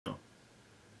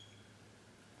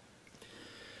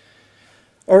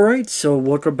Alright, so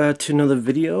welcome back to another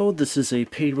video. This is a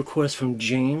paid request from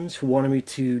James, who wanted me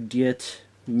to get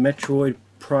Metroid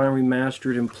Prime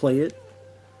Remastered and play it.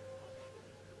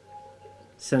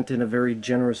 Sent in a very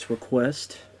generous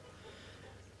request.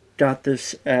 Got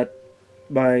this at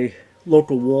my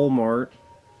local Walmart.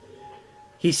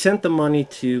 He sent the money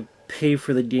to pay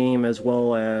for the game as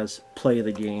well as play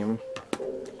the game.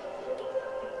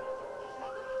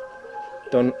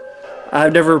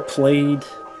 I've never played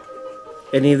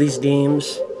any of these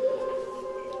games.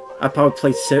 I probably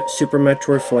played Super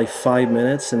Metroid for like 5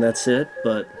 minutes and that's it,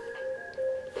 but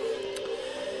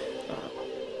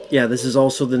yeah, this is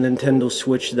also the Nintendo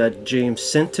Switch that James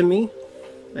sent to me.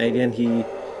 And again, he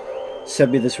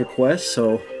sent me this request,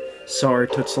 so sorry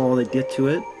it took so long to get to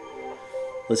it.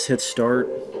 Let's hit start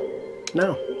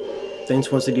now.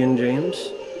 Thanks once again,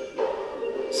 James.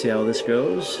 See how this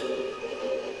goes.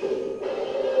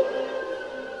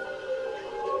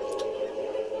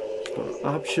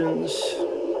 Options.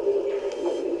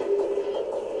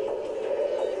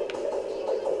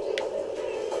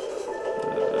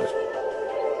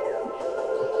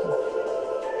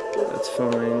 That's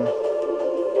fine.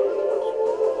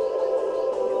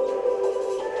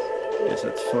 Guess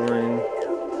that's fine.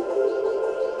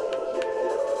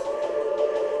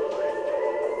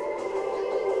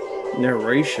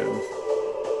 Narration.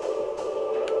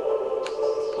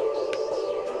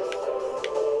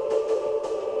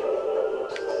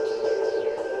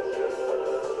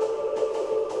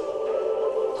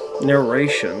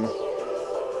 Narration.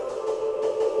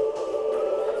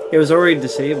 It was already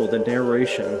disabled, the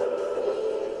narration.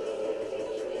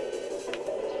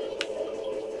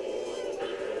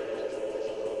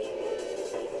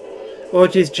 Well,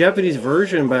 it's a Japanese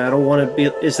version, but I don't want to be...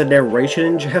 Is the narration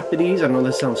in Japanese? I know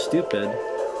that sounds stupid.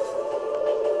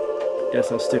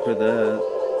 Guess I'll stick with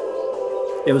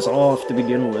that. It was off to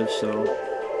begin with, so...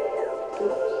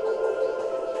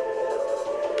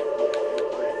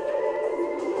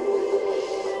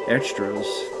 Extras.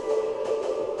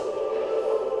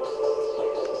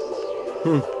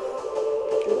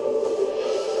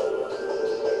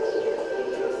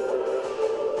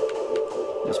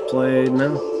 Just play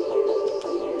now.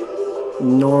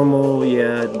 Normal,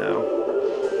 yeah,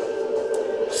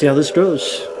 no. See how this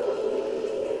goes.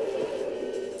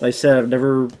 Like I said,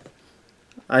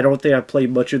 I don't think I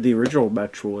played much of the original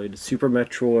Metroid. Super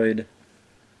Metroid,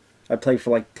 I played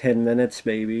for like 10 minutes,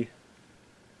 maybe.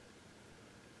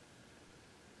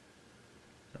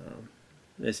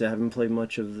 I haven't played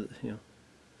much of the,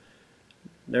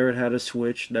 never had a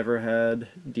Switch, never had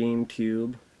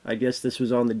GameCube. I guess this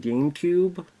was on the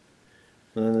GameCube,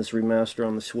 and then this remaster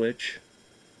on the Switch.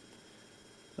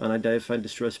 Unidentified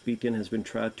distress beacon has been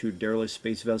tracked to a derelict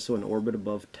space vessel in orbit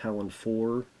above Talon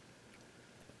 4.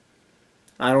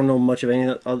 I don't know much of any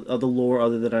of the lore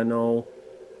other than I know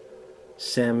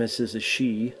Samus is a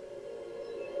she.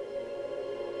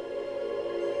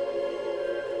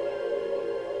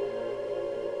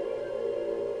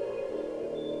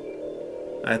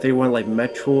 I think it went like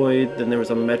Metroid, then there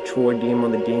was a Metroid game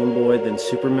on the Game Boy, then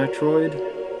Super Metroid.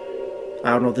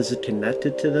 I don't know if this is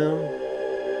connected to them.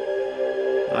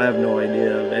 I have no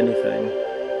idea of anything.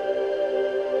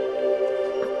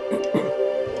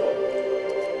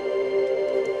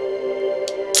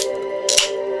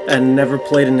 And never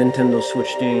played a Nintendo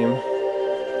Switch game.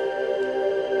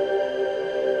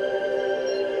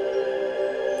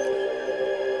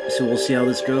 So we'll see how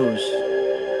this goes.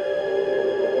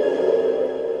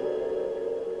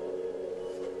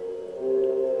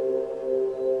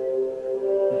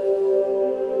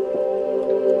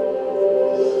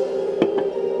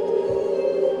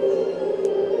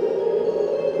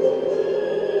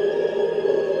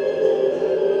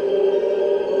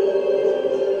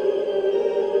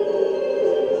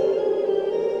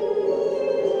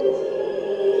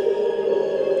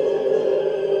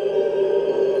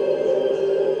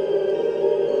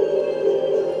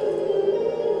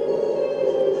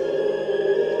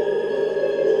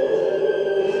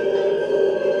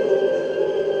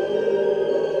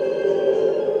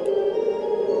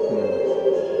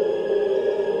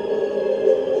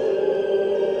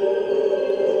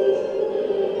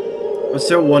 I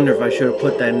still wonder if I should have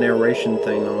put that narration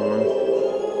thing on.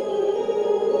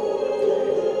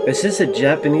 Is this a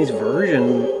Japanese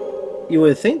version? You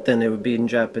would think then it would be in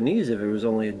Japanese if it was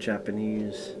only a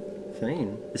Japanese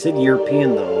thing. It said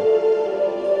European though.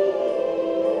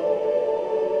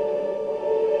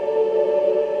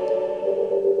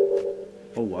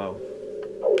 Oh wow.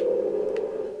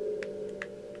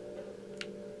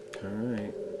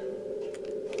 Alright.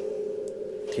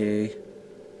 Okay.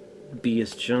 B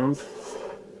is jump.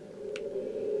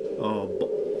 Oh,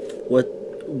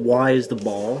 Y is the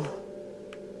ball.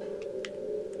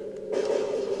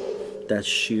 That's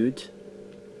shoot.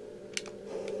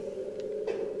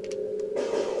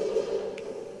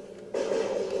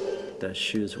 That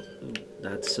shoot is,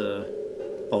 that's oh,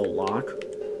 lock.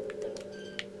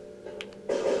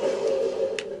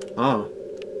 Ah,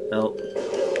 L.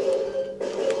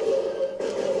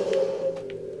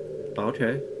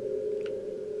 Okay.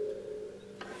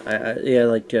 Yeah,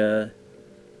 like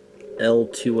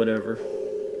L2 whatever.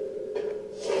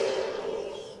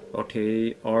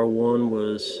 Okay, R1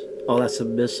 was, oh, that's a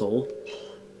missile.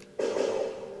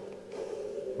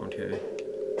 Okay.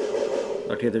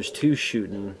 Okay, there's two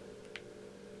shooting.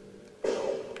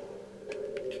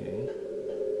 Okay.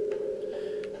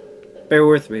 Bear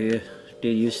with me. Get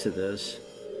used to this.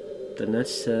 The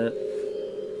next set.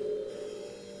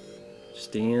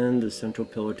 Stand the central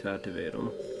pillar to activate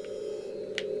them.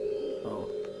 Oh.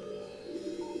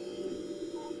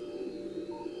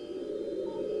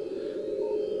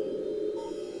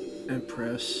 And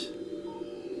press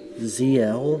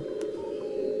ZL?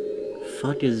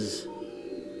 Fuck is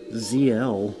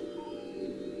ZL?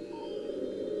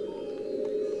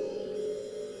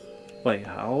 Wait,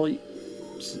 how?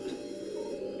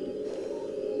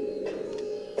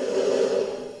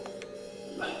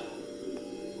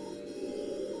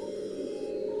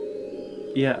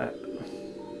 Yeah.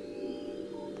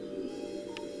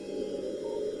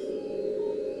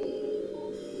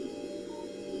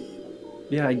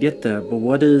 Yeah, I get that, but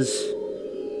what is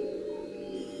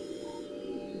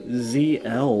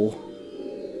ZL?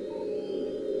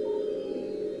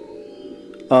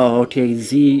 Oh, okay,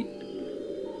 Z.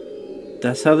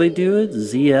 That's how they do it?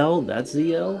 ZL? That's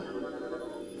ZL?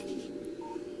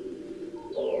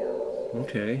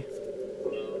 Okay.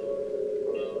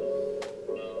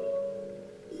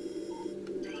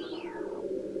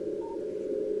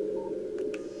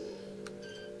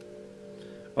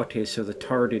 Okay, so the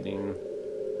targeting.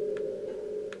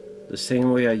 The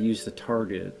same way I use the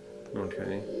target.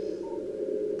 Okay.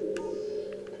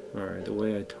 Alright, the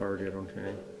way I target,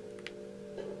 okay.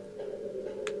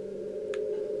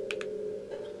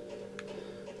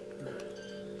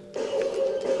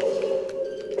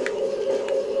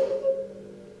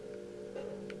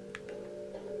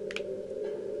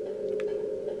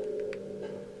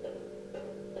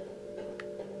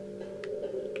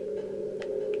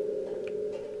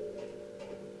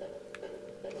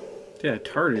 Yeah,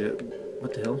 target.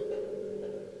 What the hell?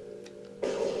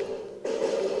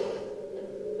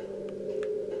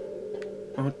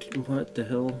 What the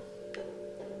hell?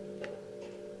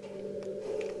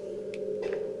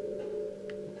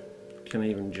 Can I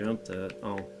even jump that?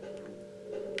 Oh.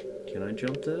 Can I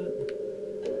jump that?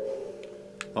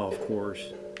 Oh, of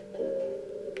course.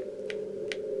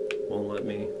 Won't let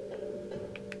me.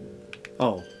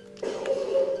 Oh.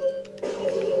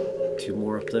 Two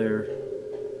more up there.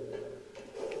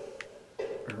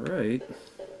 Alright.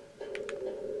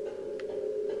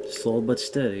 Slow but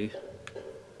steady.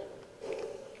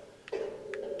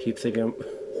 Keep thinking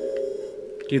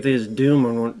it's Doom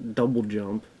on double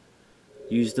jump.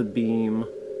 Use the beam.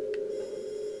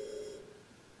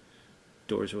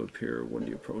 Doors will appear when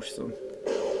you approach them.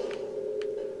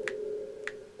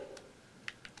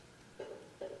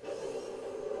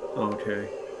 Okay.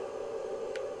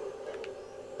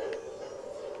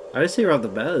 I'd say right off the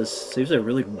bat, this seems like a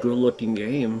really good looking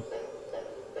game.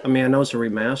 I mean, I know it's a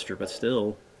remaster, but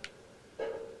still.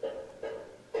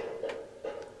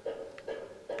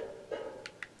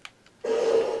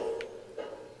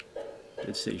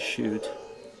 Did say shoot.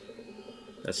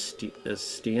 That's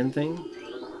stand thing.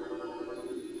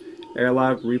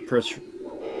 Airlock pressurizing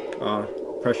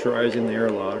the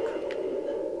airlock.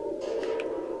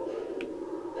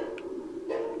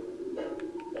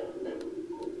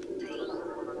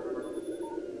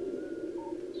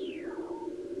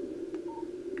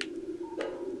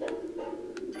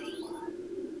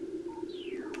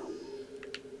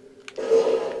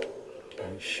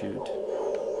 Okay, shoot.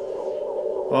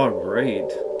 Oh,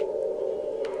 great.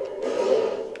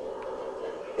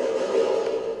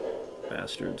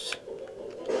 Bastards.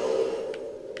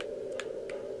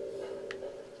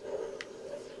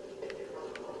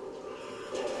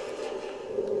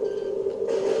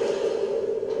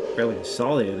 Barely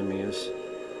saw the enemies.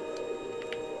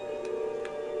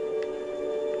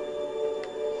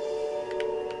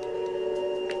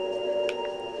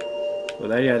 Well,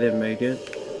 that guy didn't make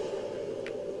it.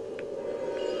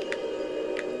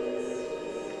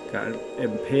 Got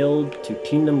impaled to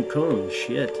Kingdom Come.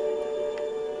 Shit.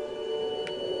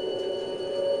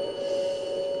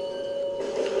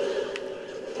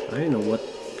 I don't know what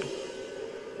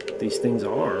these things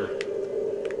are.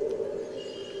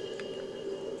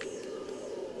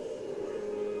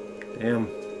 Damn.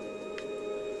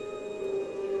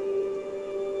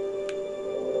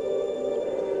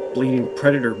 Bleeding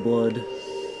predator blood.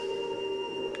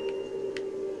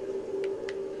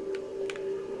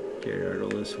 Okay, I gotta go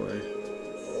this way.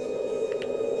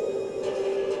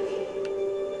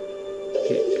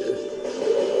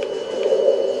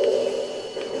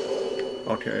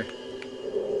 Okay.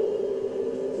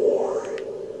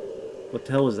 What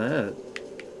the hell was that?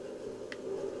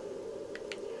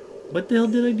 What the hell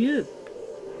did I get?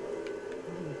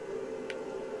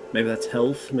 Maybe that's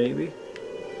health, maybe?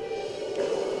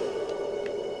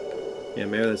 Yeah,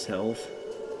 maybe that's health.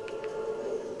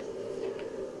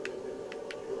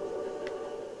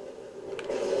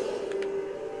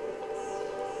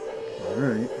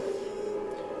 Alright.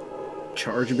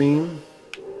 Charge beam.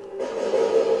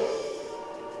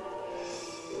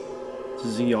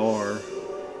 ZR.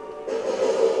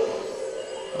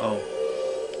 Oh.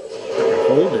 I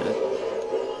can hold it.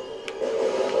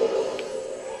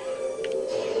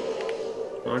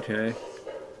 Okay.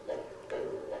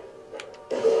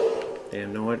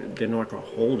 Damn, no, I didn't know I could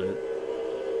hold it.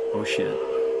 Oh shit.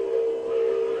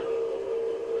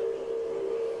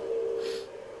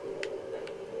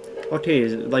 Okay,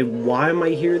 like, why am I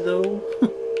here though?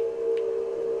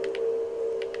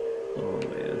 Oh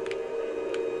man.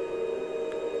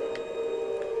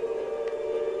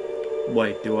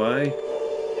 Wait, do I?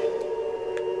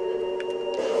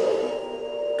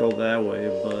 Go that way,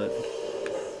 but...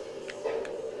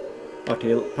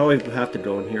 Okay, probably have to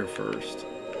go in here first.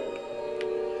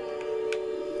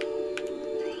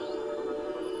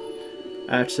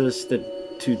 Access to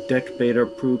deck beta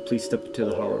approved, please step into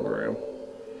the hologram.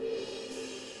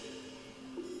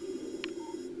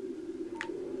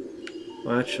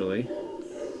 Well, actually...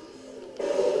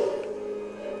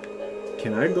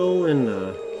 Can I go in,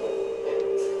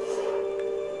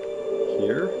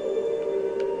 here?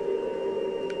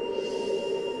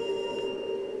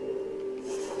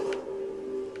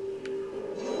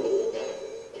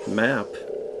 Map.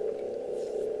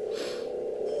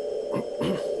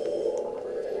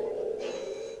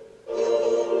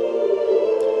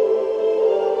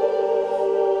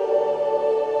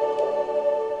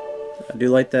 I do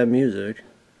like that music.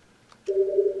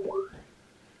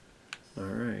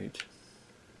 Alright.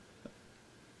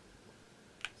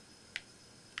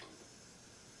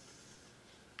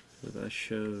 So that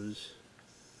shows...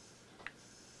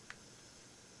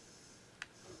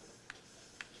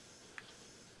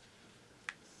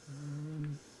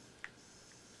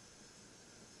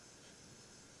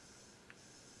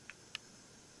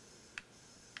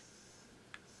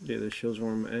 Yeah, this shows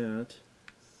where I'm at.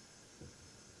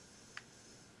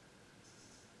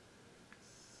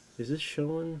 Is this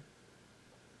showing?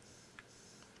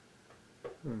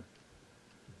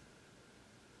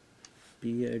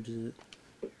 B exit.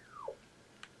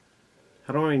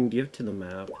 How do I even give to the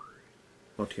map?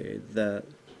 Okay, that.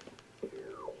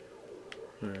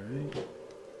 Alright.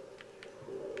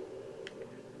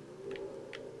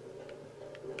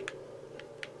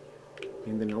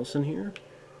 Anything else in here?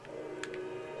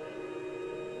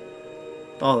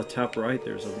 Oh, the top right,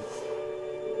 there's a...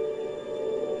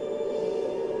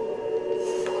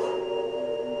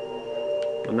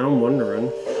 Well, now I'm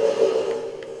wondering.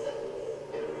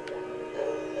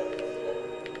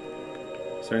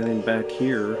 Is there anything back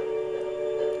here?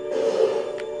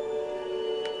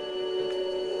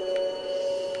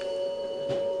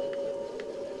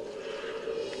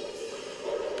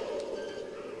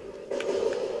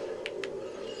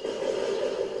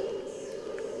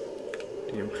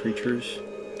 Damn creatures.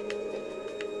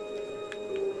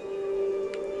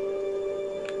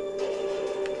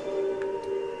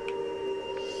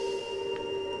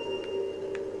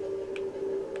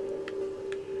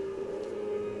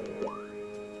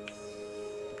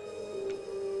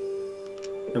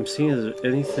 I'm seeing, is there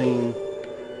anything...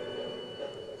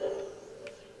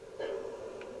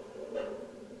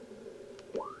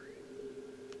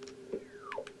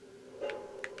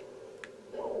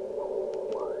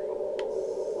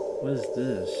 What is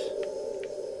this?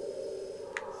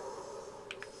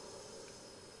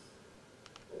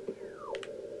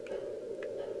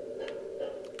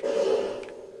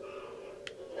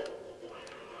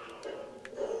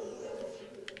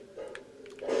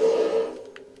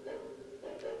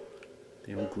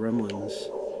 Damn gremlins.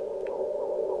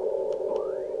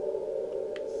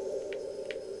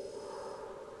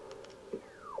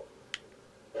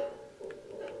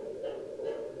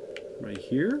 Right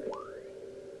here?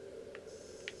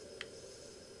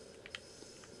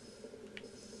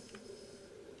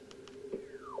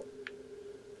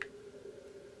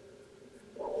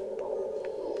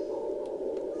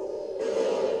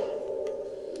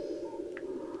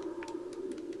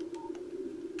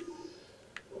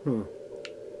 Huh.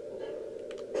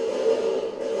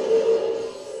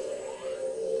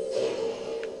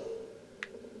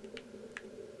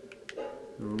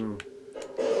 I don't know.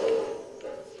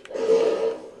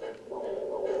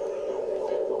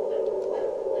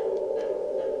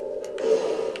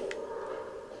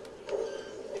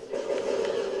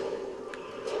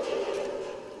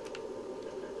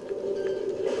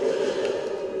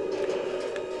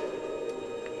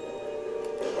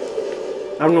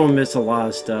 I'm gonna miss a lot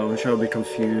of stuff. I'm sure I'll be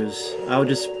confused. I'll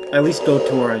just at least go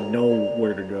to where I know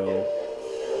where to go.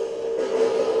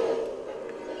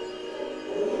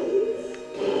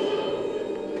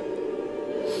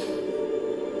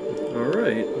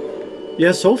 Alright.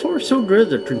 Yeah, so far so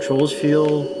good. The controls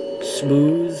feel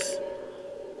smooth.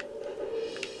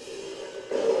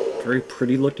 Very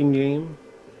pretty looking game.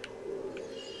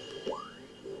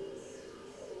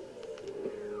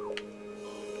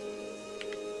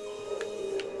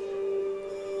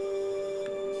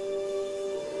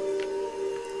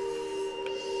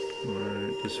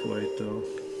 Alright, just wait though.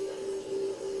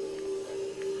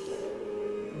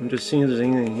 I'm just seeing if there's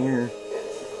anything here.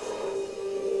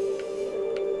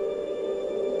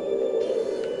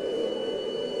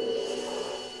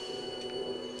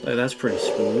 Hey, that's pretty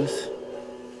smooth.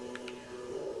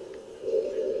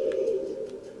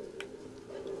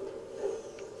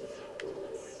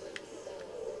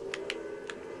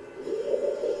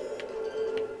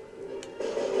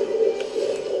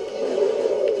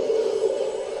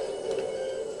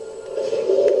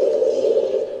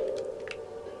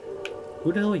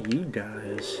 Who the hell are you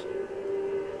guys?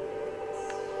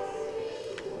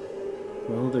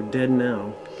 Well, they're dead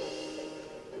now.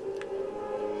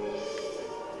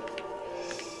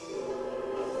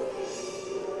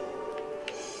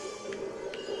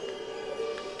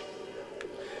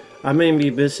 I may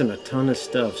be missing a ton of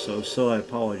stuff, so I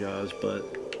apologize, but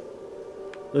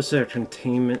looks like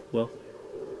containment, well,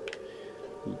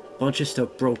 a bunch of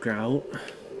stuff broke out.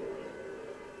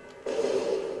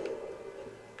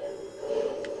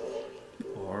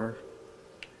 R.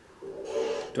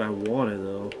 Do I want it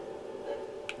though?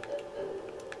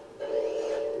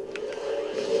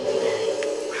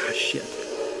 Ah, shit.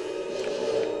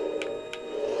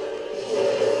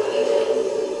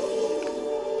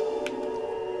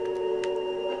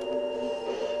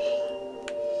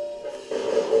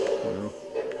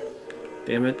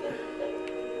 Damn it.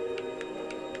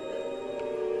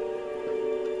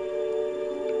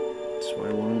 That's why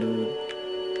I wanted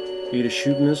to be to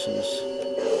shoot missiles.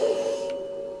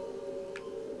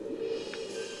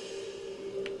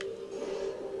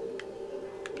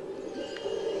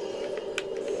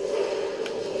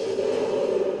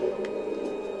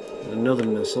 Another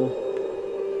missile.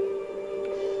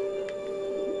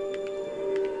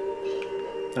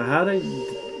 Now how did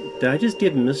I just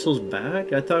get missiles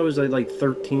back? I thought it was like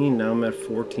 13, now I'm at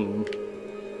 14.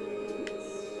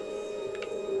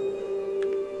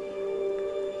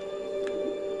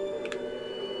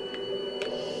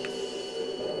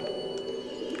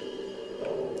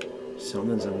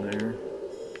 Something's in there.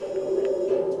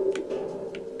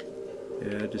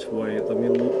 Yeah, just wait. Let me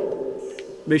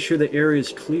make sure the area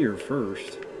is clear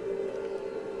first.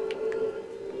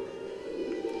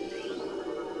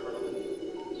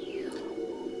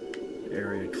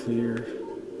 Area clear.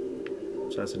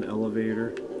 So that's an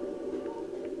elevator.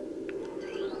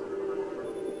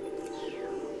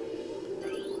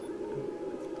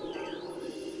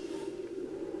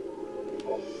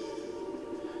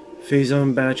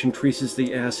 Phazon batch increases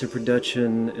the acid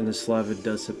production in the saliva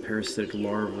dust of parasitic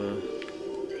larvae.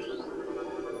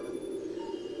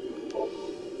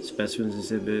 Specimens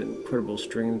exhibit incredible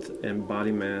strength and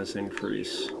body mass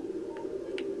increase.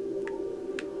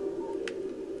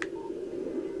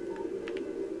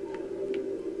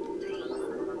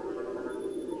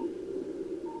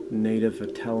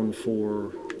 Native Talon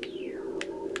 4.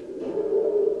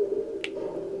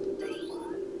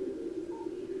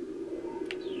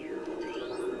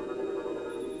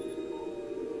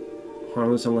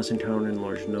 Harmless unless encountered in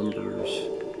large numbers.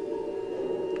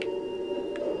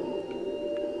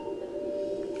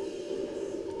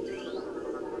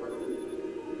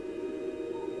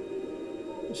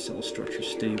 Cell structure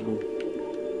stable.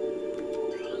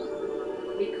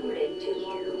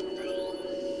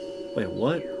 Wait,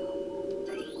 what?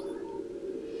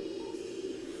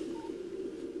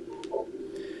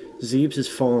 Zeebs has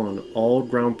fallen. All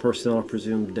ground personnel are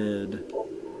presumed dead.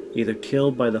 Either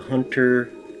killed by the hunter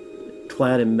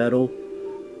clad in metal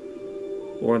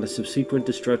or on the subsequent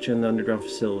destruction of the underground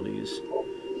facilities.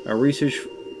 Our research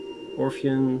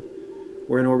Orphean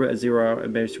were in orbit at 0 hour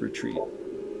and managed to retreat.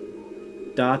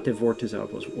 Dot de Vortis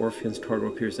Outpost. Orphan's cargo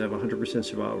appears to have 100%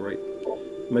 survival rate.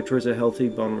 Metroids are healthy,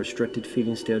 but on restricted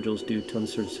feeding schedules due to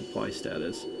uncertain supply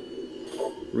status.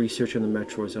 Research on the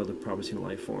Metroids and other promising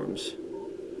life forms.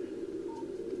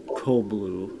 Cold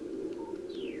Blue.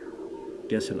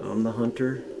 Guessing I'm the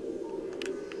hunter?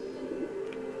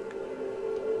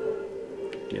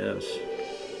 Yes.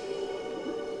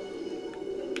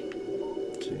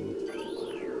 Let's see.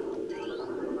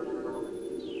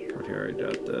 Okay, I already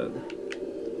got that.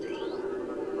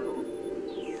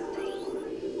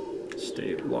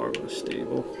 Larva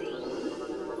stable.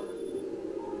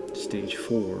 Stage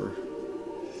 4.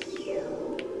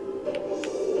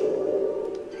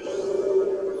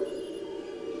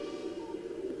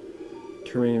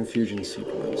 Terrain fusion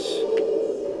sequence.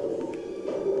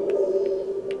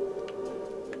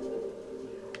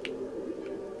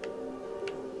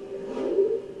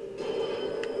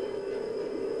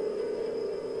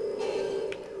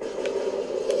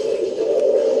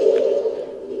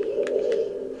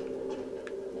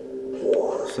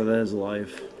 So that is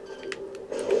life.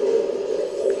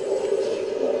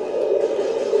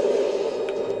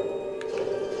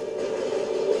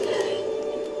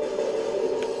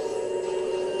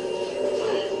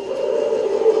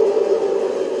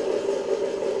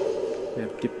 We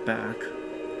have to get back.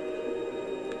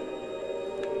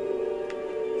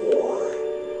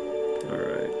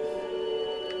 Alright.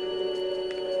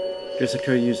 Guess I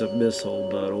could use a missile,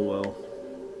 but oh well.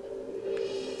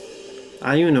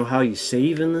 I don't even know how you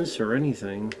save in this or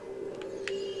anything.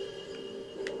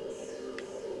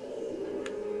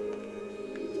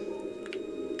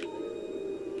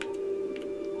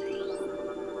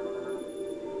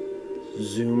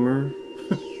 Zoomer.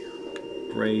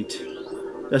 Great.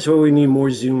 That's why we need more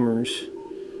zoomers.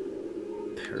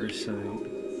 Parasite.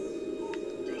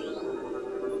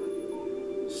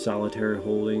 Solitary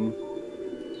holding.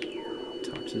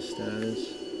 Toxic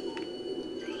status.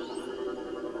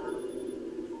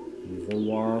 Evil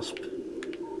wasp.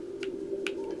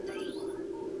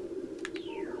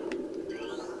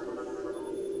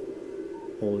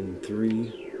 Holding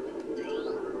 3.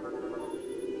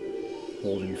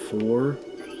 Holding 4.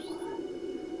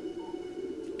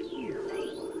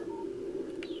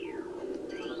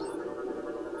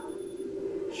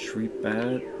 Shriek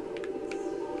bat.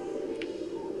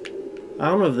 I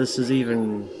don't know if this is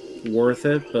even worth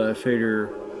it, but I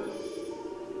figure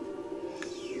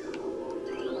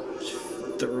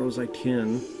thorough as I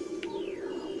can.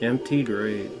 Empty,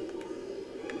 great.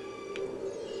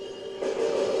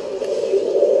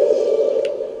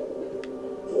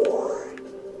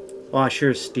 Oh, I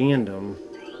sure stand them.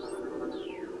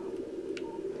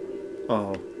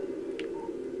 Oh.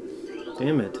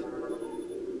 Damn it.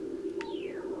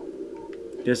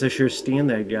 Guess I sure stand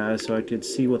that guy so I could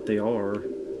see what they are.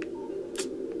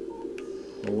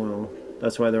 Oh well.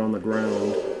 That's why they're on the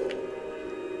ground.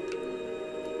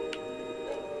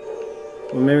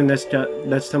 Well, maybe next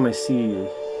time I see you.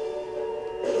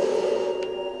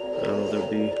 I don't know if there'll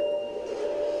be.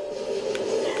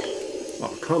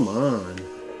 Oh, come on.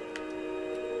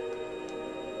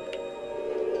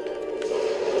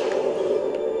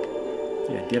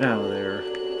 Yeah, get out of there.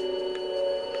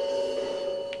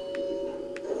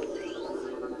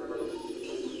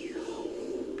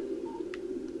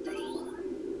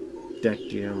 Deck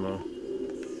Gamma.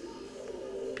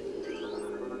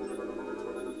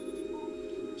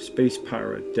 Space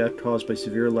Pirate. Death caused by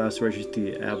severe lacerations to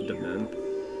the abdomen.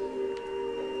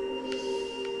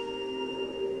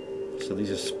 So these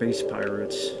are space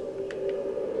pirates.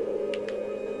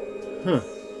 Huh.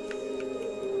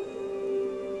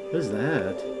 What is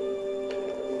that?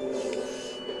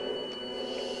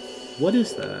 What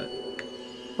is that?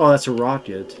 Oh, that's a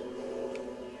rocket.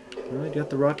 Oh, I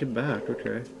got the rocket back.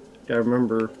 Okay. I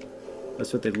remember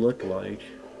that's what they look like.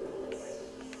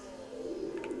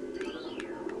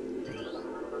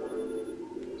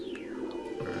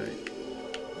 Alright.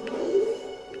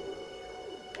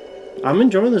 I'm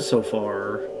enjoying this so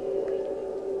far.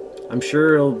 I'm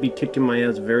sure it'll be kicking my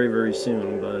ass very, very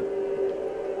soon, but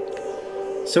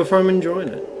so far I'm enjoying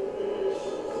it.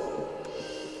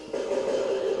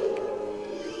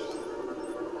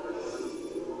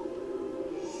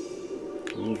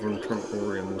 Over in Trump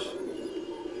organs.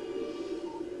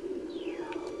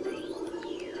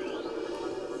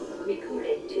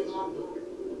 Recorded to logbook.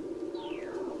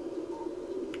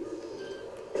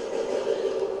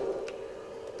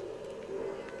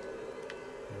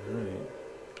 Alright.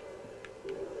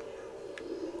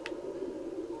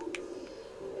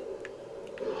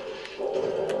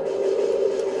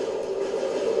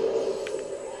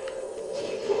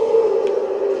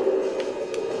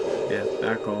 Yeah,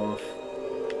 back off.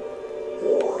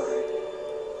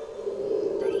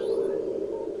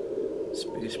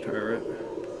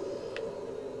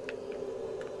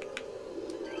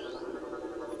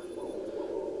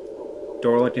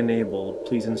 Door lock enabled.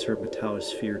 Please insert metallic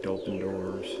sphere to open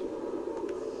doors.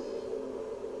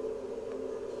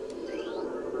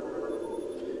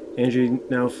 Energy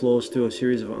now flows through a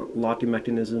series of locking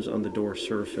mechanisms on the door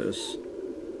surface.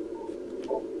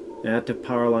 An active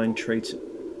power line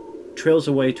trails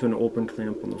away to an open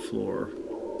clamp on the floor.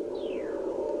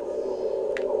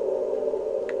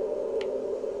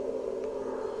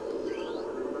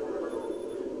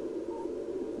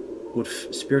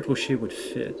 Spiritual shape would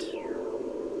fit,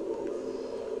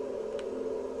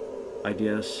 I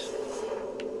guess.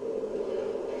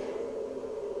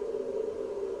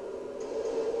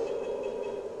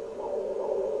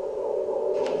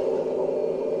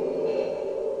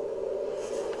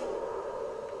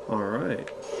 All right.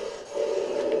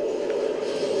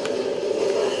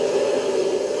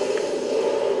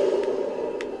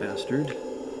 Bastard.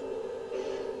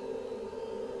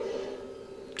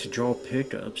 To draw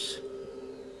pickups.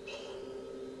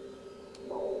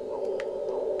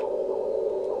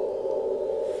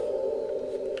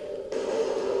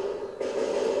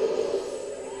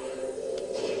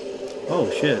 Oh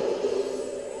shit.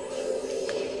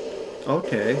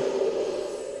 Okay.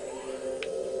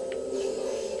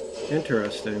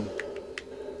 Interesting.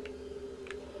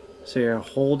 So you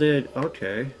hold it.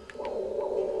 Okay.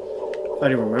 I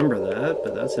didn't remember that,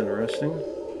 but that's interesting.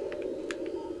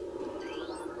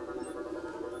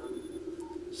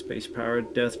 Space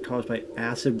powered death caused by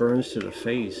acid burns to the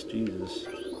face. Jesus.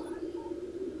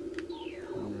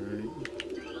 Alright.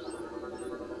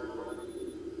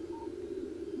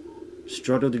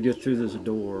 Struggle to get through this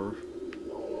door.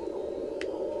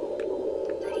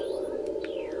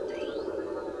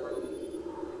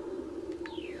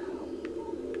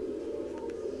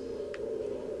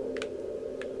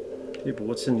 Okay, but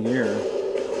what's in here?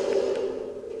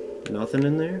 Nothing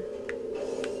in there?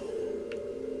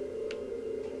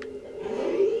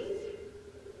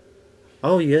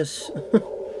 Oh, yes.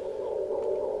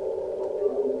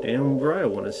 Damn right I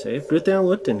want to save. Good thing I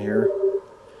looked in here.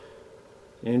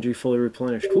 Energy fully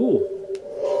replenished. Cool.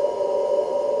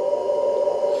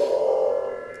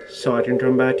 So I can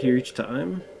come back here each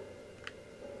time?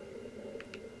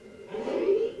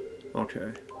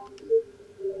 Okay.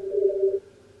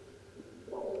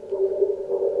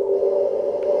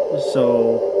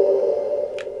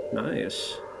 So...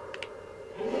 nice.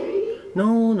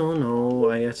 No, no, no.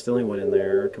 I accidentally went in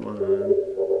there. Come on.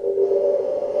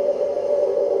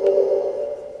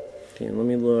 Okay, let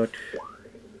me look.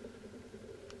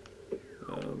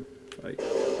 Right.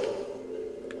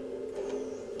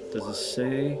 Does it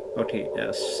say? Okay,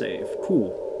 S, save.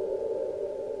 Cool.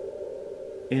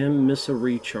 And miss a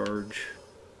recharge.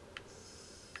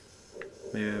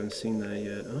 Maybe I haven't seen that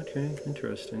yet. Okay,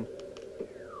 interesting.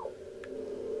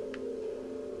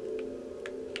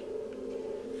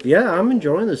 Yeah, I'm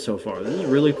enjoying this so far. This is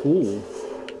really cool.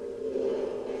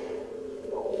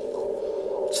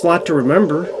 It's a lot to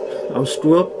remember. I'll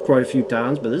screw up quite a few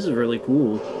times, but this is really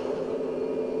cool.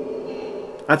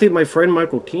 I think my friend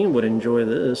Michael Keane would enjoy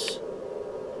this.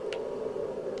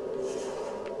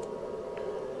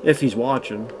 If he's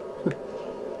watching.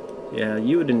 Yeah,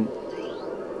 you wouldn't...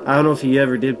 I don't know if he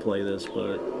ever did play this,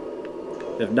 but...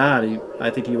 if not, I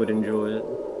think he would enjoy it.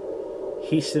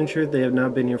 He's censured. They have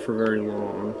not been here for very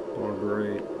long. Oh,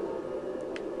 great.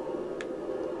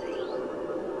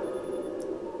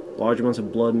 Large amounts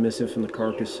of blood missing from the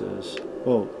carcasses.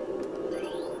 Whoa.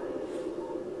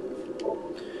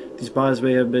 These bodies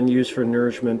may have been used for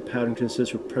nourishment. Pattern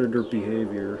consists of predator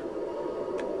behavior.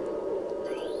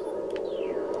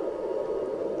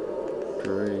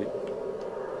 Great.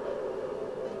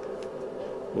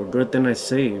 Well, good thing I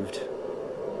saved.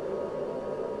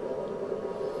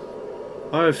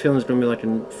 I have a feeling it's going to be like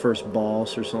a first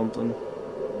boss or something.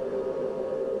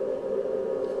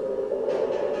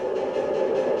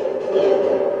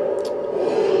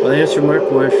 Well, that answered my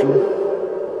question.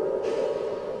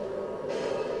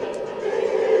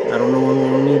 I don't know what I'm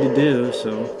going to need to do,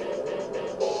 so...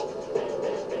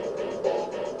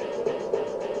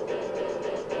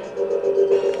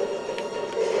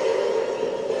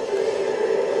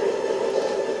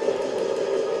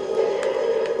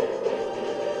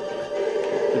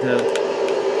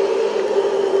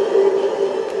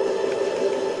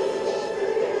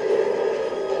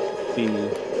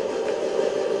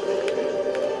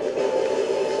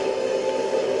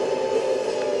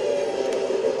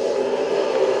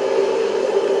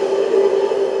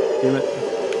 Damn it.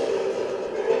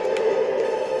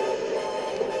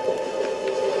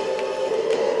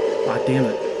 Ah, damn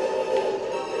it.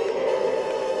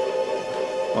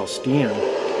 Oh, scan.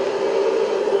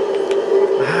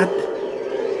 Ah.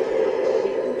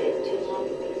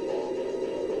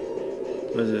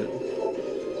 What is it?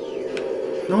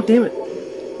 No, damn it!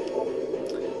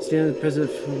 Stand the president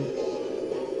from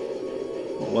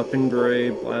weapon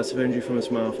gray, blast of energy from his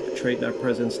mouth, trait that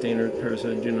president standard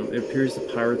parasite genome. It appears the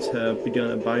pirates have begun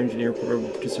a bioengineer program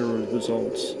with considerable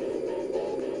results.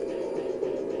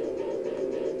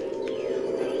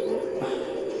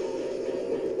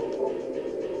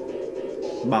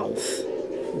 Mouth.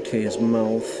 Okay, his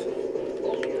mouth.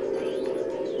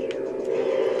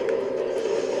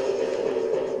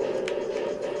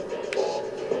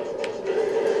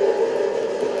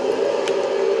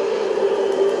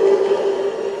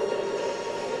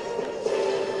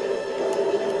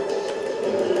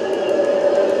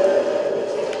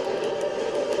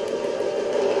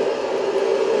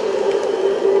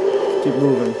 Keep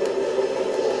moving.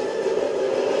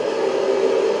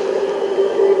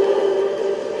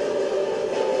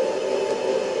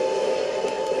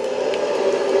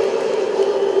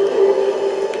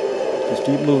 Just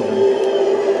keep moving.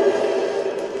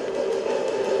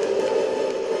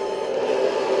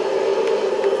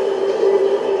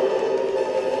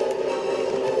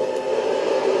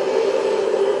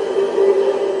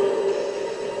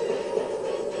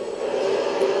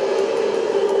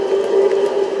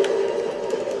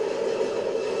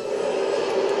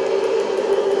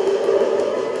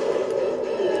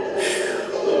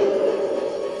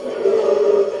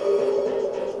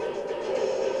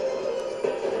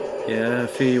 Yeah, I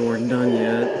feel you weren't done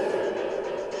yet.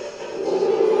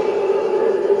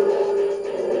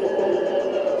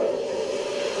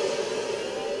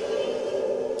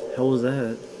 Hell was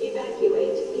that?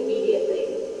 Evacuate immediately.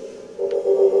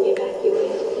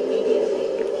 Evacuate immediately.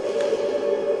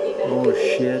 Oh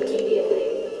shit. Immediately.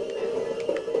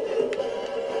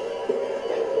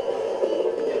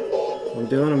 I'm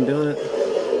doing it.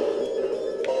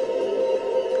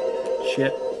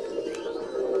 Shit.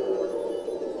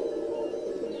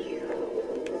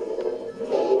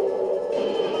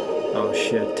 Oh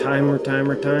shit. Timer,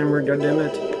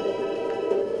 goddammit.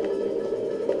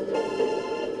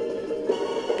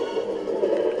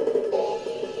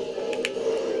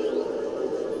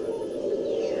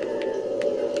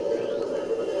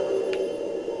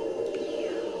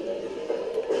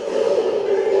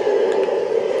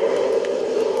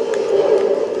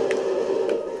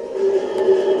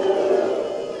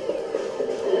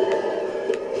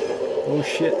 Oh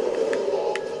shit.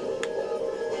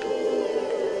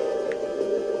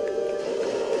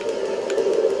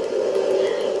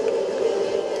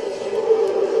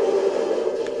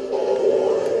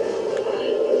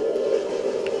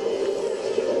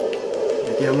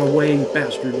 Get out of my way, you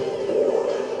bastard.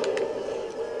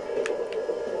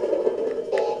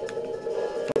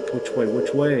 Fuck,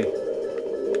 which way?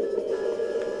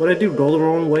 What'd I do, go the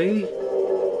wrong way?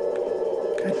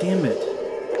 God damn it.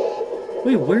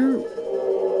 Wait, where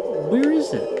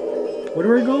is it? Where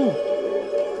do I go?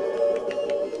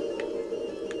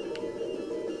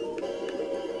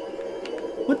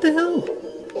 What the hell?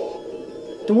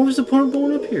 Then what was the point of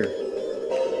going up here?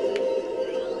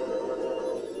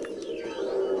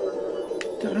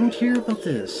 Dude, I don't care about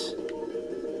this.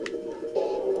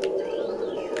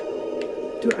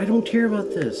 Dude, I don't care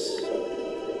about this.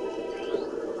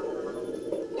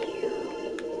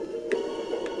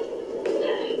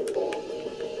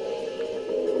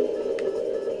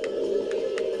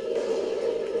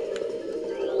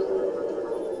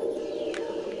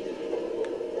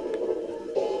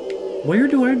 Where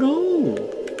do I go?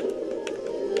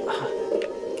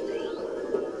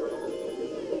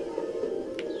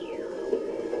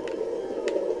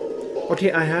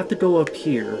 Okay, I have to go up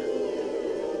here.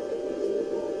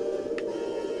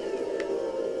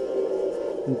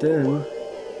 And then...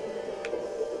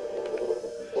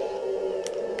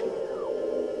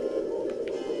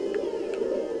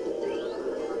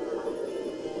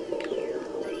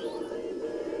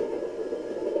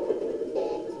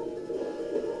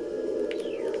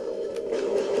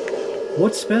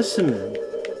 What specimen?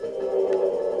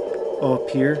 Oh, up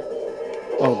here?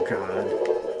 Oh god.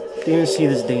 Didn't even see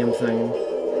this damn thing.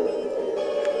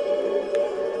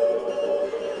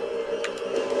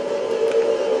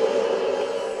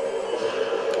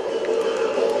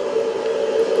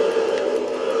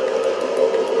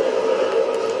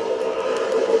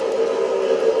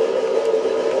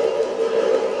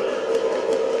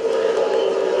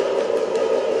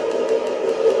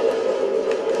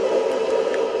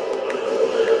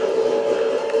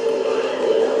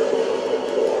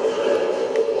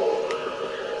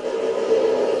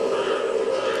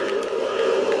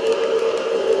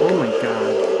 Oh my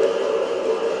god.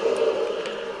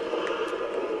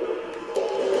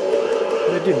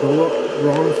 What did I do? Go up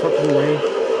wrong fucking way?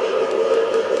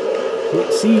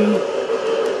 Can't see.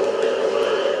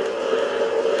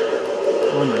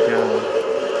 Oh my god.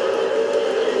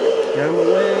 Get him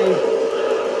away.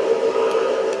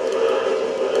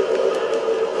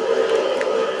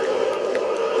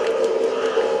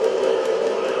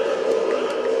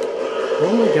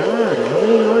 Oh my god, how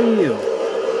many are you?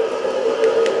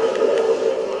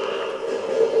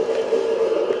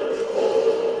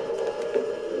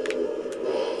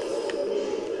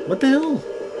 What the hell?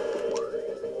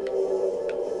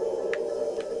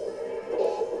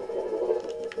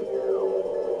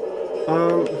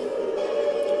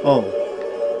 Oh.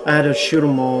 I had to shoot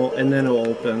them all and then it'll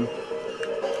open.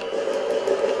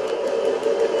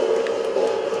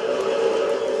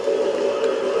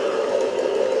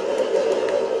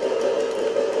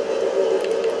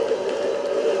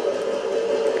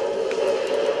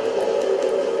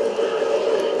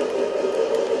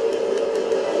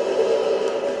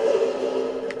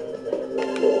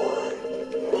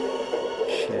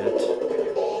 Shit.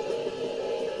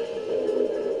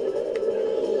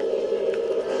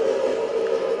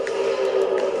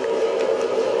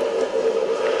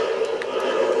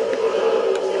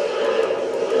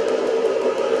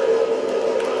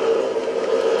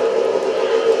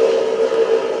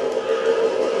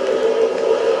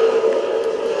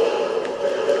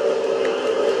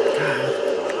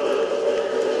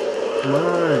 Come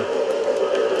on.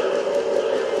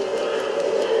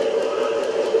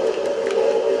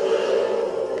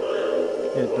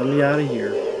 Yeah, let me out of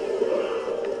here.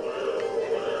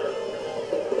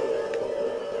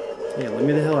 Yeah, let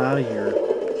me the hell out of here.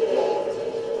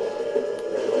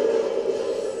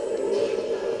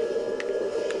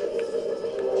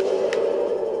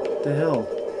 What the hell?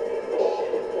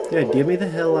 Yeah, get me the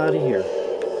hell out of here.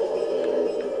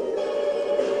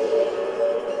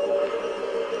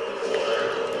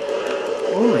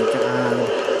 Oh my god.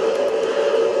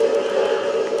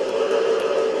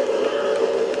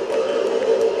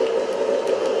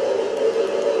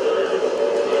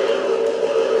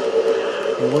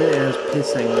 What ass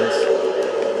pissing this?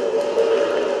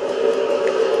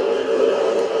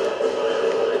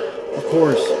 Of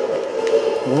course.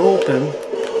 We're open.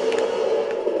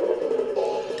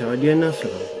 Told you enough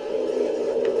of them.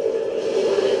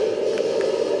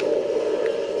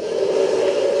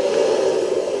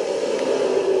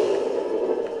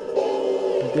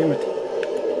 Damn it.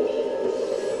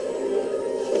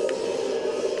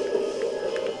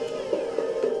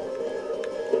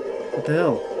 What the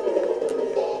hell?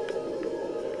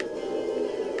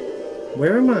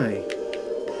 Where am I?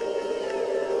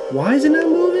 Why is it not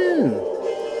moving?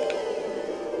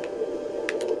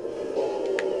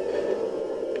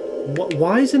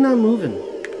 Why is it not moving?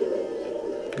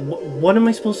 What am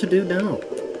I supposed to do now?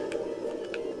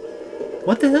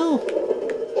 What the hell?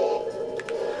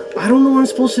 I don't know what I'm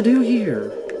supposed to do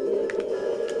here.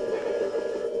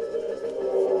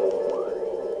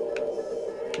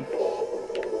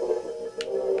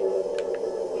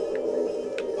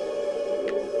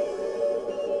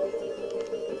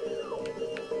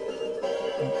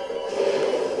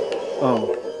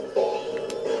 Oh.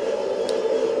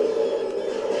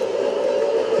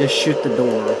 Just shoot the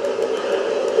door.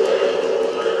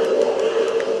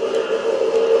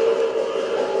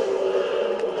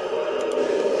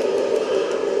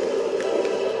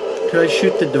 Could I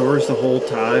shoot the doors the whole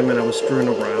time and I was screwing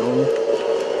around?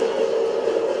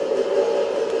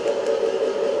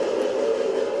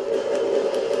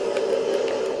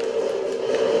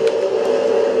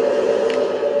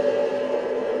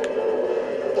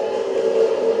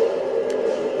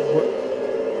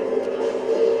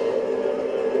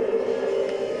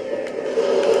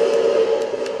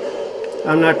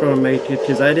 I'm not going to make it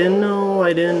because I didn't know.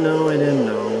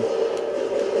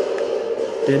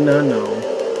 Did not know.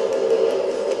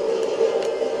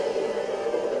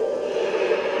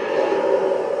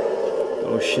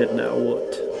 Oh shit, now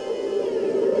what?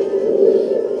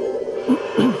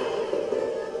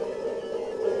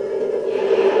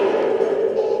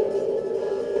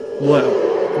 What?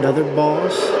 Another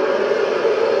boss?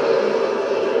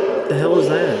 What the hell is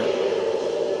that?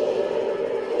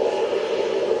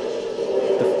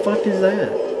 The fuck is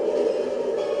that?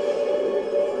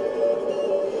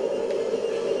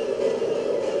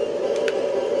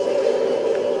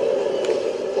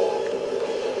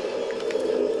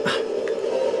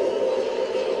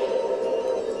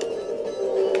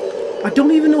 I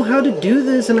don't even know how to do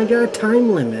this and I got a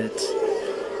time limit.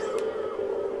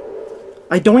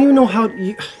 I don't even know how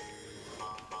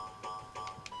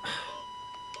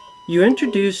you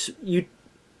introduce you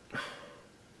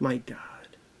my god.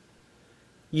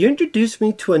 You introduced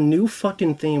me to a new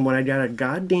fucking thing when I got a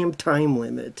goddamn time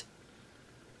limit.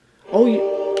 Oh,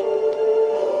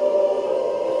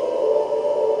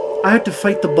 I have to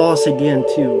fight the boss again,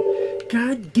 too.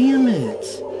 God damn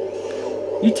it.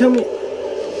 You tell me...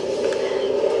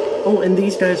 Oh, and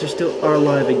these guys are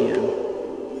alive again.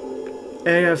 And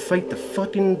I gotta fight the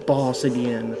fucking boss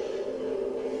again.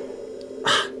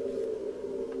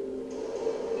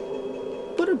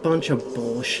 What a bunch of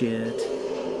bullshit.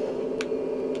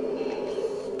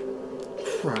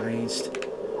 Christ.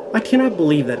 I cannot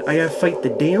believe that. I gotta fight the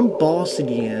damn boss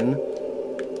again.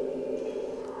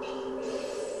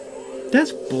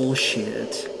 That's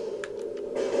bullshit.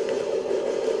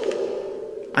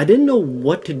 I didn't know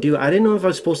what to do. I didn't know if I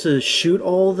was supposed to shoot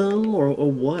all of them or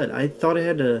what. I thought I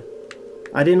had to...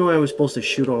 I didn't know I was supposed to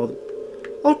shoot all of them.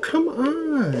 Oh, come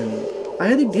on. I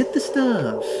had to get the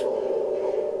stuff.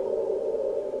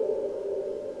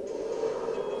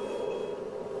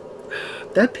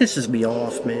 That pisses me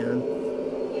off, man.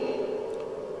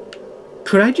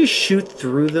 Could I just shoot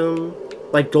through them?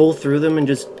 Like, go through them and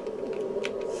just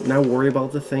not worry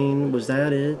about the thing? Was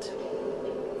that it?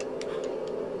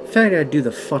 The fact that I do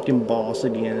the fucking boss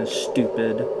again is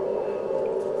stupid.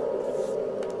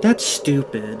 That's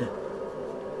stupid.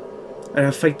 I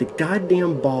gotta fight the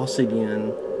goddamn boss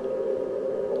again.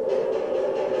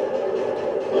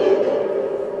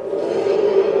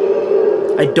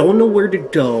 I don't know where to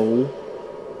go.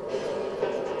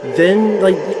 Then,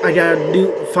 like, I gotta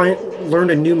learn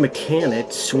a new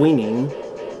mechanic, swinging.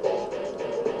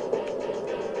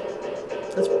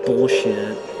 That's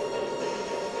bullshit.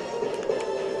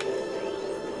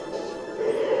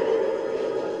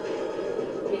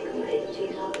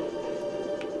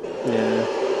 Yeah.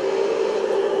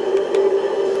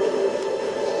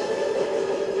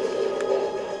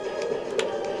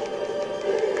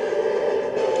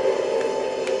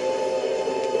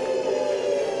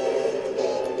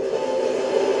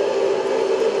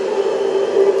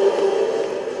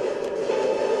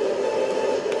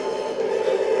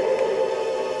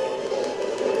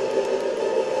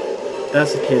 If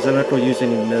that's the case, I'm not going to use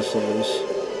any missiles.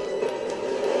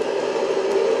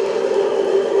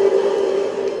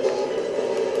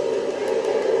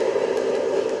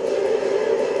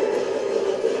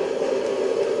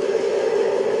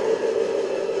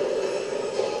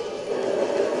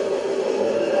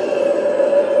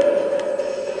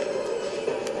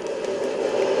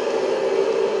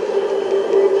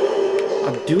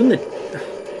 I'm doing the...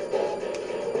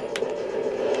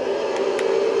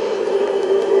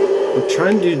 I'm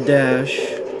trying to do dash.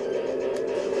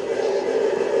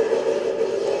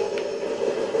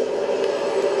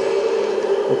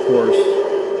 Of course.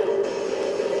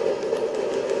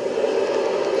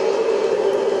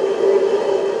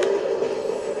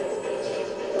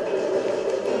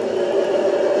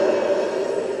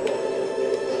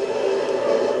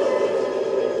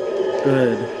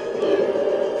 Good.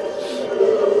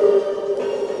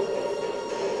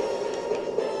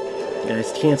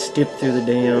 Guys can't skip through the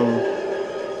damn...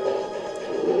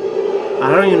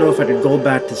 I don't even know if I could go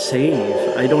back to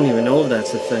save. I don't even know if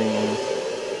that's a thing.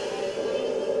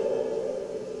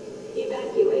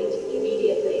 Evacuate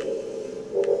immediately.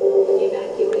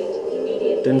 Evacuate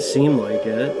immediately. Didn't seem like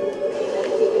it.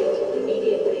 Evacuate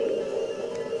immediately.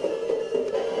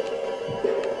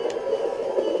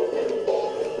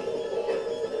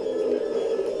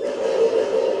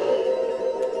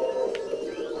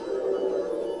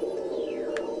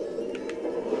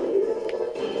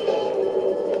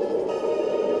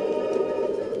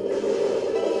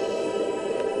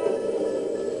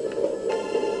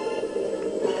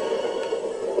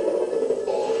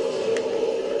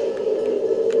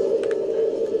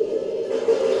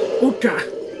 Oh god!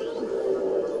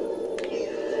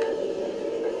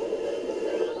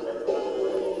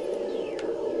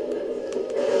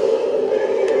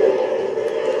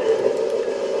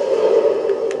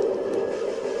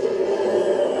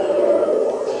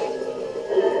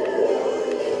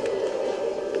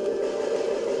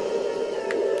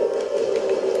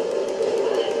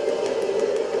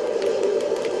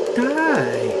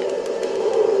 Die!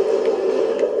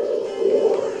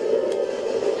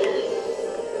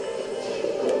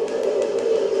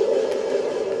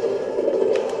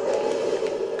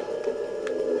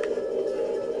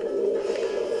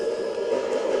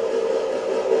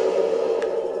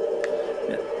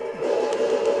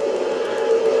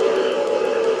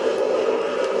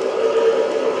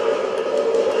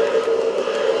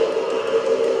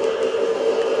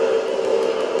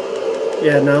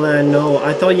 Yeah, now that I know,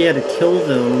 I thought you had to kill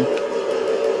them,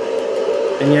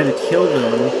 and you had to kill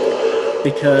them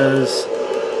because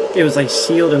it was like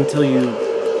sealed until you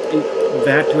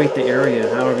evacuate the area,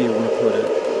 however you want to put it.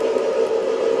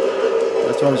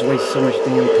 That's So I always waste so much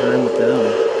damn time with them.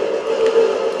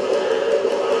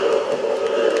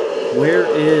 Where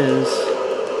is...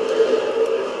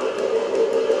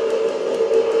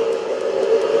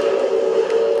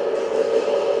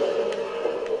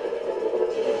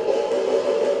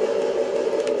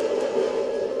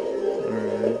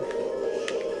 Alright.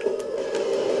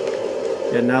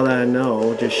 Yeah, now that I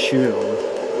know, just shoot them.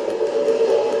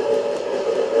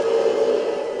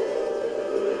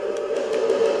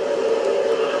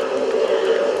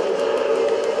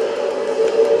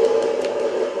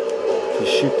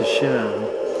 Just shoot the shit out of them.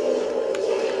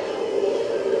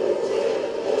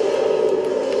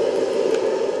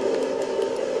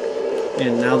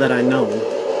 And now that I know,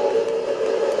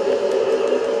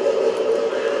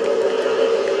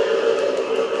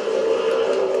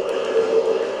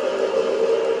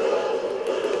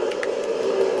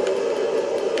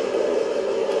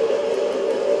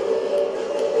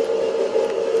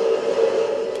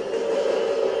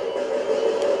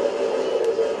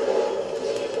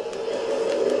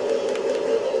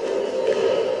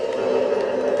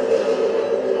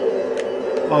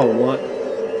 oh, what?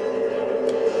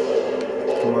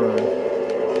 Come on.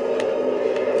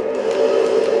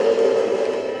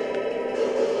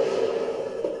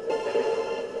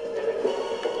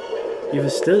 Even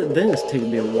still, then it's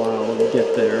taking me a while to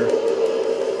get there.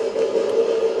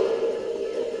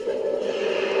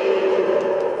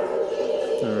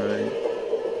 Alright.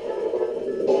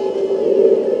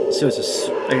 So it's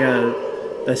I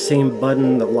got that same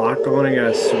button, the lock on, I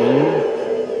gotta swing.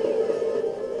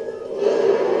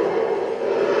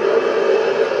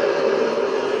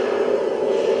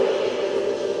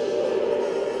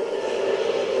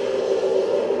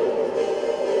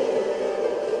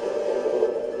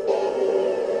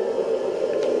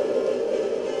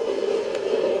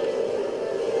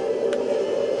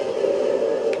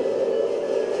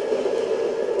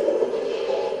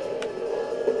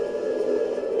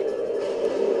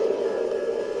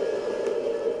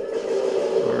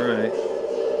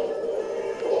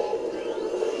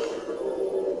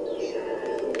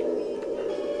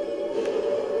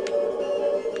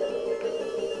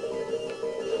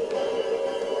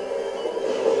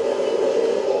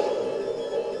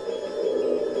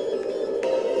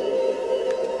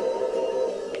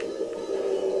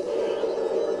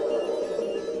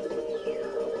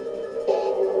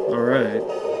 Alright.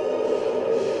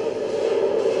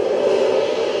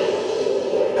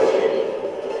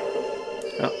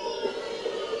 Oh.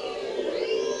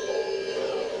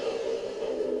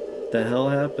 The hell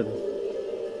happened?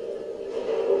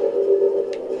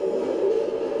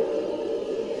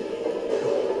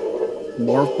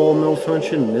 Morph ball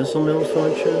malfunction? Missile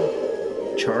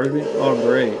malfunction? Charge me? Oh,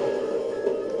 great.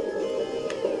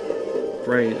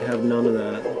 Great, have none of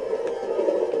that.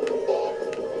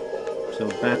 So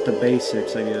back to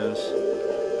basics, I guess.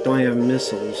 Don't have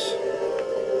missiles.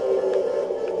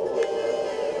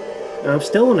 And I'm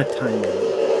still on a time limit.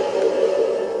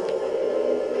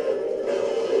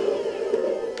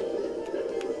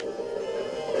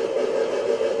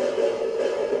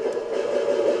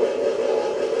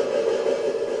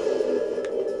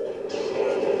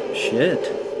 Shit.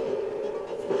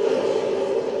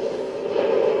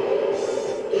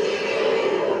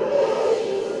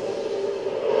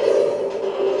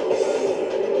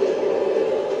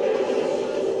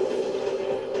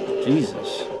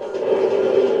 Jesus.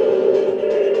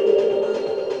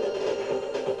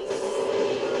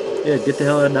 Yeah, get the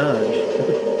hell out of Dodge.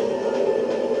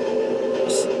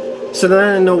 So then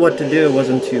I didn't know what to do. It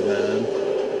wasn't too bad.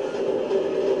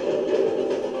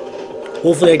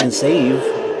 Hopefully I can save.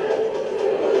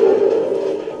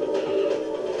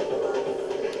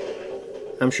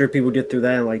 I'm sure people get through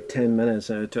that in like 10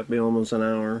 minutes, and it took me almost an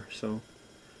hour, so.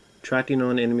 Tracking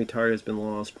on enemy target has been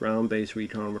lost. Ground-based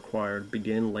recon required.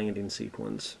 Begin landing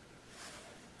sequence.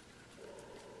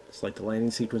 It's like the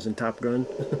landing sequence in Top Gun.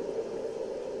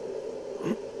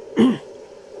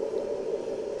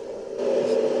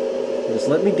 Just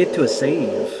let me get to a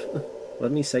save.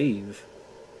 Let me save.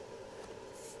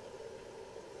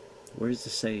 Where's the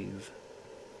save?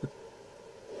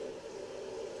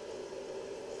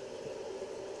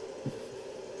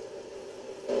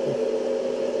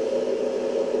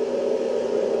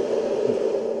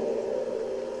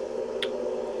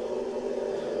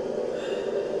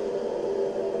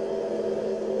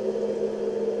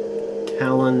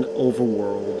 Talon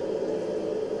Overworld.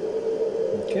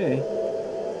 Okay.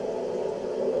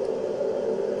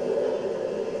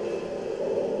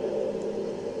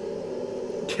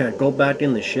 Can I go back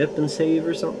in the ship and save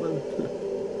or something?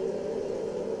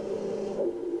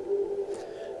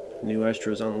 New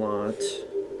extras unlocked.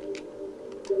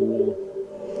 Cool.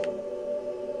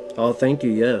 Oh, thank you,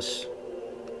 yes.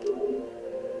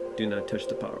 Do not touch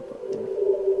the power button.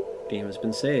 Game has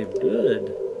been saved.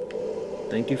 Good.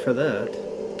 Thank you for that.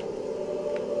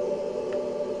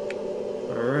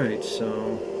 Alright,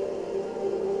 so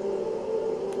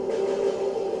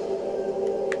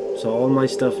all my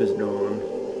stuff is gone.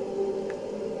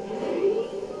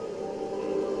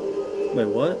 Wait,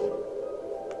 what?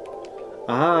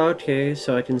 Ah, okay,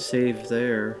 so I can save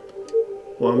there.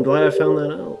 Well, I'm glad I found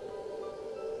that out.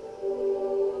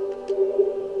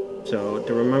 So,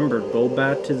 to remember, go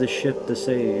back to the ship to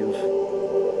save.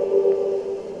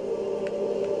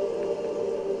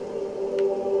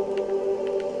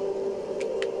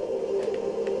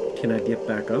 Can I get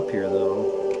back up here,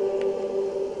 though?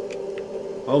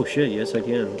 Oh shit, yes I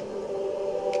can.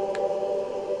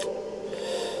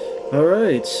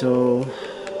 Alright, so...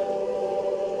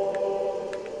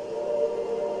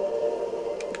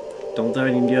 don't think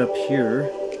I can get up here.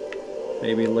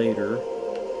 Maybe later.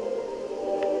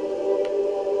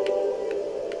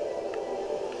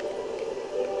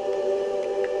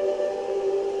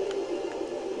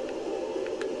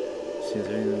 See if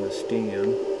there's anything to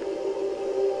scan.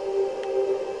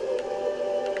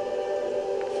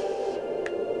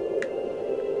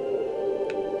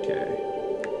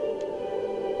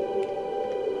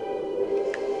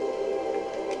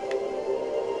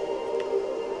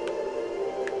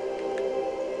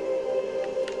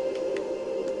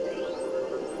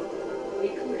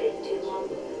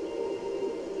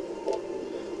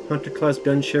 Hunter-class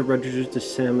gunship registers to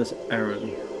Sam as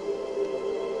Aaron.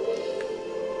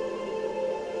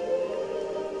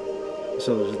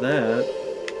 So there's that.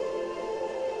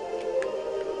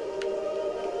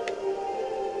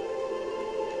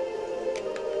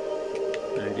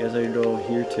 I guess I go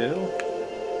here too.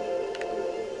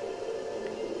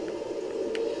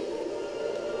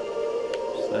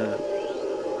 What's that?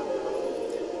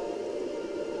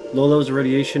 Low levels of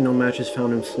radiation, no matches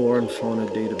found in flora and fauna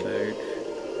data bag.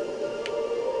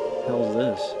 Hell's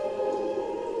this?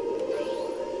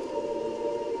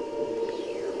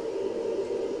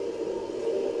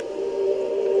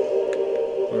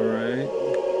 Alright.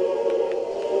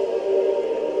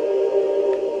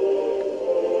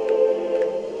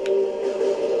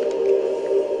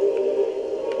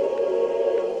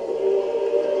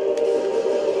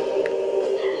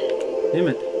 Damn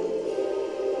it.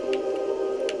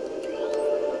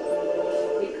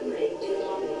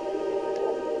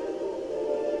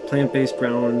 Plant-based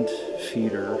ground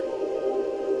feeder.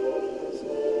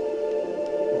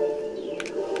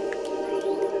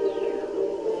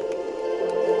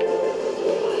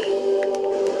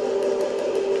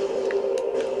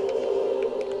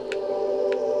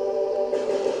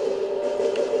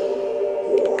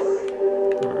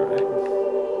 Alright.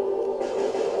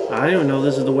 I don't know,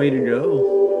 this is the way to go.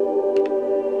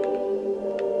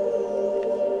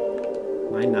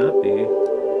 Might not be.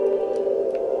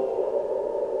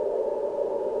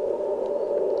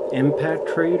 Impact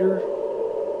Crater?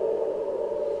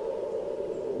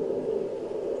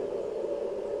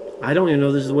 I don't even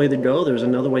know this is the way to go. There's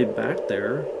another way back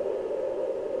there.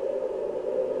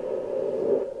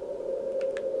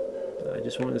 I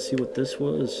just wanted to see what this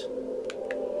was.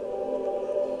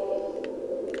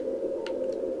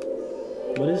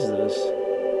 What is this?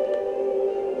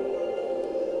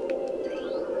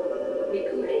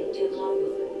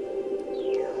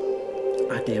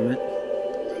 Ah, damn it.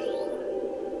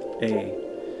 A.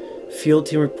 Field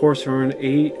team reports on an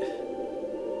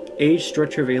age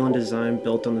structure of alien design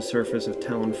built on the surface of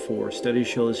Talon 4. Studies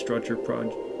show the structure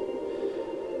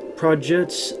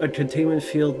projects a containment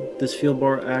field. This field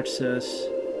bar access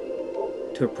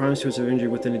to a prime source of energy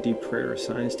within a deep crater.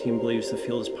 Science team believes the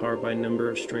field is powered by a number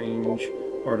of strange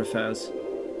artifacts.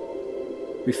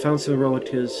 We found some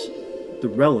relatives, the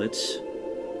relics.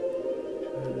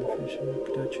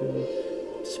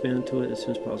 Expand to it as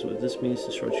soon as possible. This means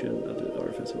destruction of the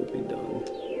artifacts will be done.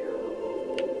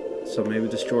 So maybe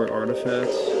destroy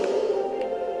artifacts.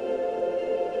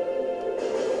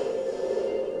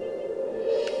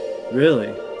 Really?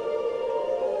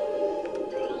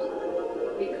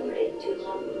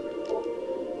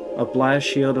 A blast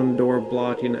shield on the door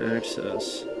blocking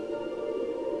access.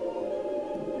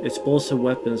 Explosive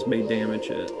weapons may damage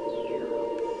it.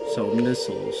 So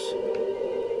missiles.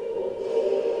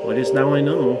 Well, I guess now I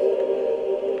know.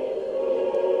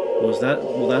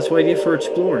 Well, that's what I get for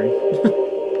exploring.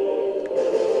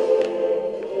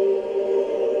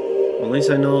 Well, at least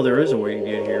I know there is a way to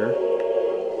get here.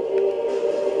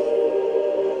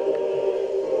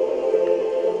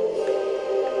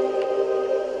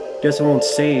 Guess I won't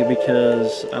save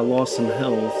because I lost some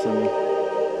health and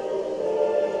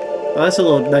Oh, that's a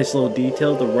little nice little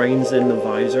detail. The reins in the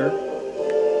visor.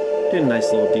 Did a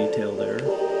nice little detail there.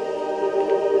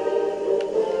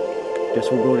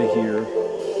 Guess we'll go to here.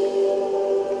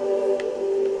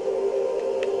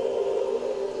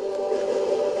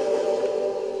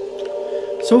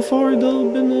 So far,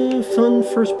 though, been a fun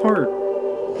first part.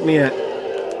 I mean,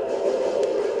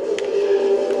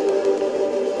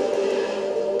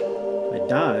 I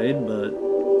died, but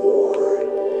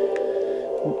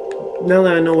now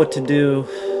that I know what to do,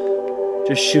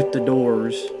 just shoot the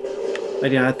doors.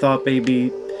 I thought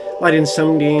maybe, like in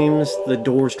some games, the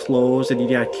doors close and you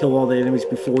gotta kill all the enemies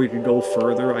before you can go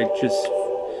further. I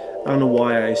don't know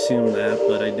why I assumed that,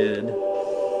 but I did.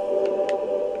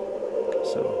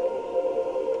 So.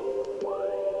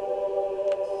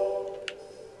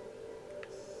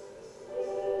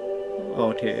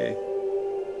 Okay.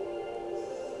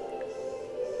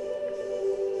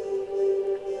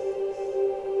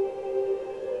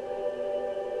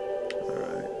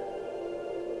 Alright.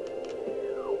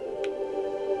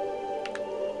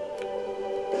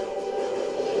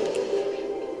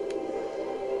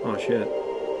 Oh shit.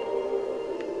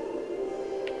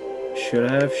 Should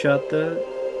I have shot that?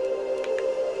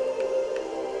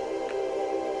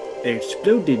 It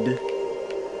exploded.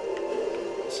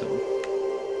 So.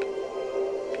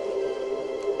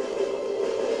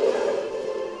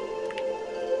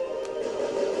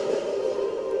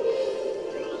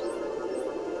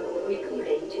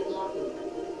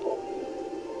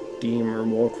 Deemer,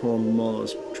 Warcron,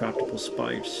 Mollusk, Tractable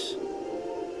Spikes.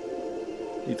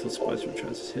 Lethal Spikes which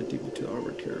tries to hit deep into the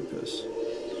armored carapace.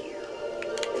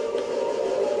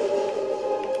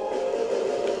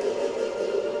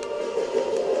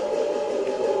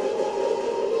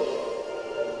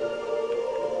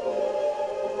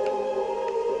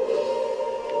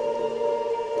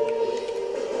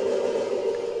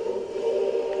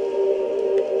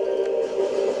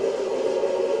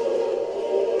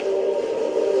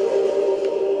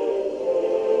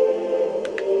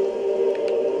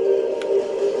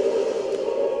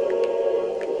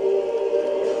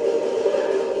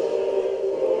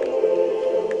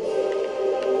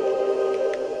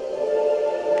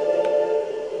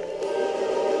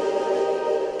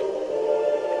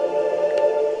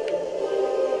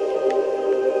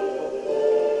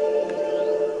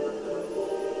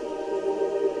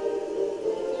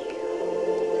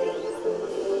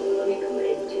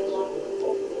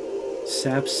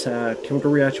 Sap Sat.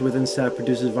 Chemical reaction within sap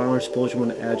produces violent explosion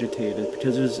when agitated.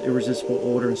 Because of its irresistible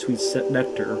odor and sweet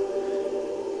nectar,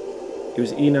 it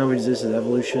was eaten out of existence. The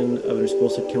evolution of an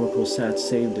explosive chemical sat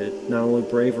saved it. Not only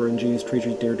brave or ingenious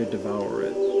creatures dared to devour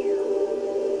it.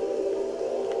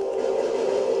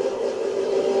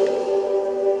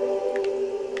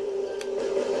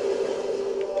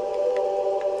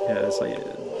 Yeah, that's like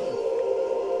it.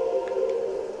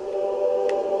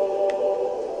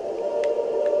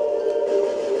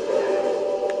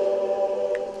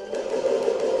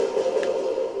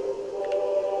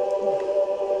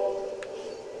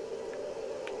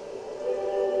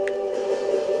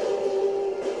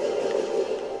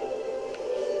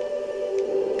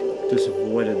 Just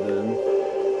avoided them.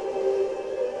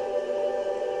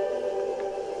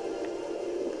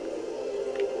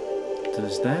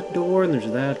 There's that door and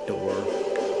there's that door.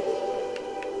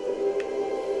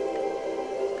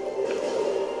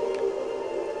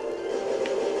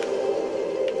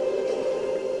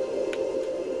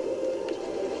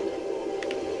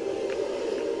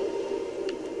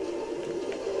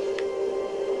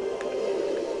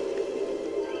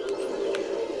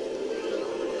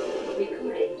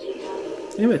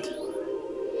 Damn it.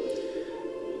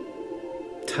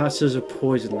 Tasses are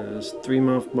poisonous.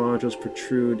 3-mouth modules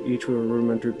protrude, each with a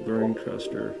rudimentary burning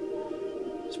cluster.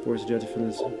 Spores ejected from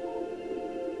this.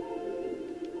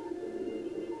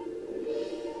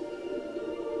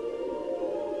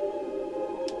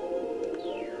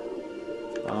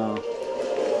 Ah.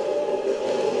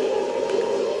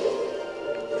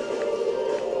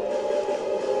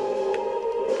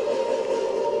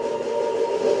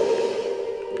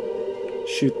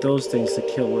 Shoot those things to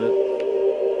kill it.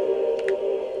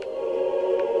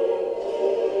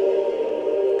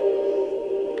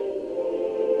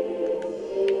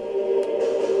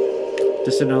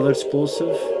 Just another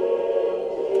explosive.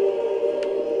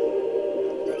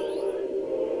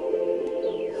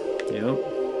 Yep.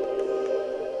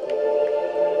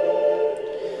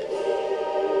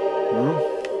 Well,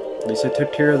 at least I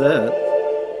took care of that.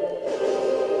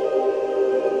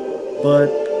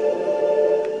 But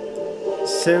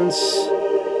since...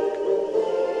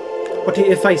 okay,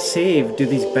 if I save, do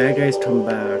these bad guys come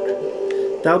back?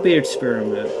 That'll be an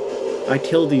experiment. I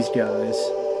kill these guys.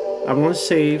 I want to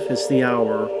save. It's the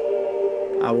hour.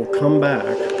 I will come back.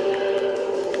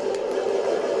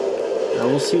 I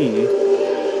will see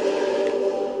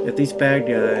if these bad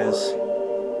guys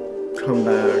come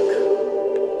back.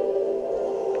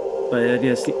 But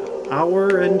yes, the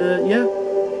hour, and yeah,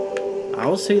 I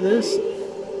will say this.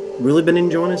 Really been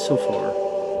enjoying it so far.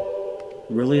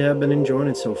 Really have been enjoying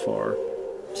it so far.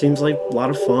 Seems like a lot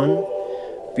of fun.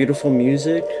 Beautiful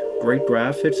music. Great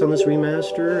graphics on this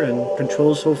remaster. And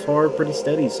controls so far pretty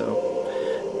steady. So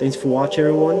thanks for watching,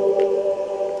 everyone.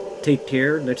 Take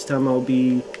care. Next time I'll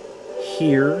be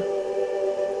here.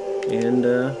 And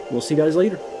we'll see you guys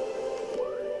later.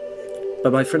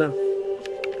 Bye-bye for now.